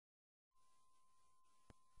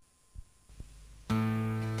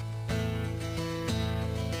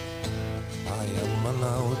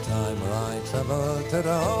old timer, I travel to the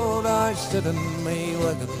road, I sit in me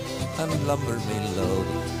wagon and lumber me load.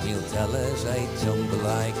 He'll tell us I tumble,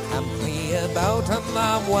 I camp me about, and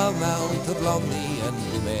I'm well known to Blondie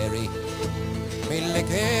and Mary. Me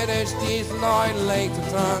liquid is diesel oil, late to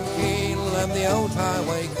tranquil, and the old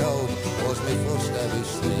highway code was me first ever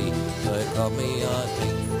see. So it got me, I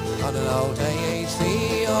think, on an old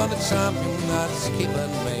AAC, on a champion that's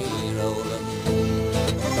keeping me rolling.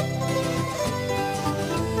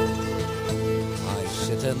 I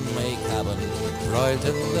sit in my cabin, broiled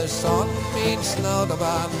in the sun, being snowed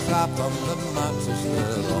about, trapped on the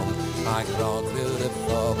Manchester run. I crawled through the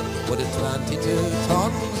fog with a 22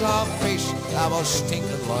 tons of fish that was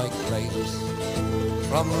stinking like raisins.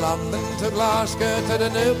 From London to Glasgow to the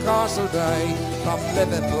Newcastle Day, from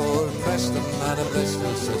Liverpool, Preston and a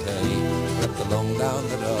Bristol City. Ripped along down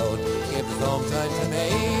the road, give the thumb time to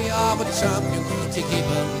me. I'm a champion to keep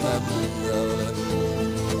them rolling.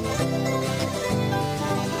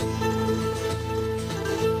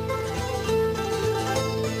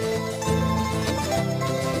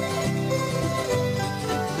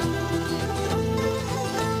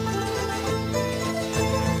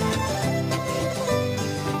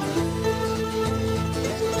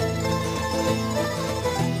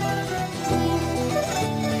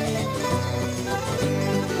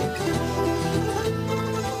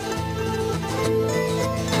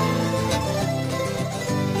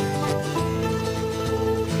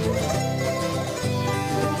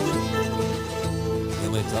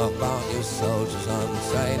 Talk about your soldiers on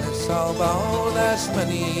sailors so bold. There's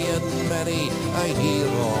many and many I hear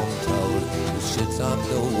I'm told, who sits on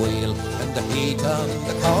the wheel in the heat and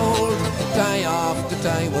the cold, day after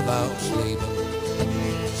day without sleeping.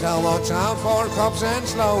 So watch out for cops and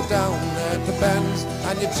slow down at the bends,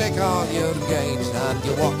 and you check all your gauge and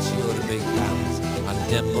you watch your big hands, and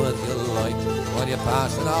dim with your light while you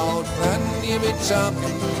pass an old friend. You be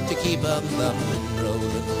champion to keep them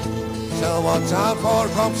rolling. So watch out for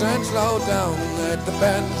cops and slow down at the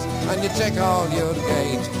bends, and you check all your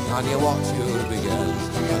gauge and you watch your big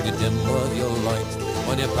ends, and you dim with your light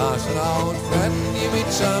when you pass an old friend. You be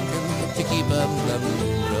champion to keep them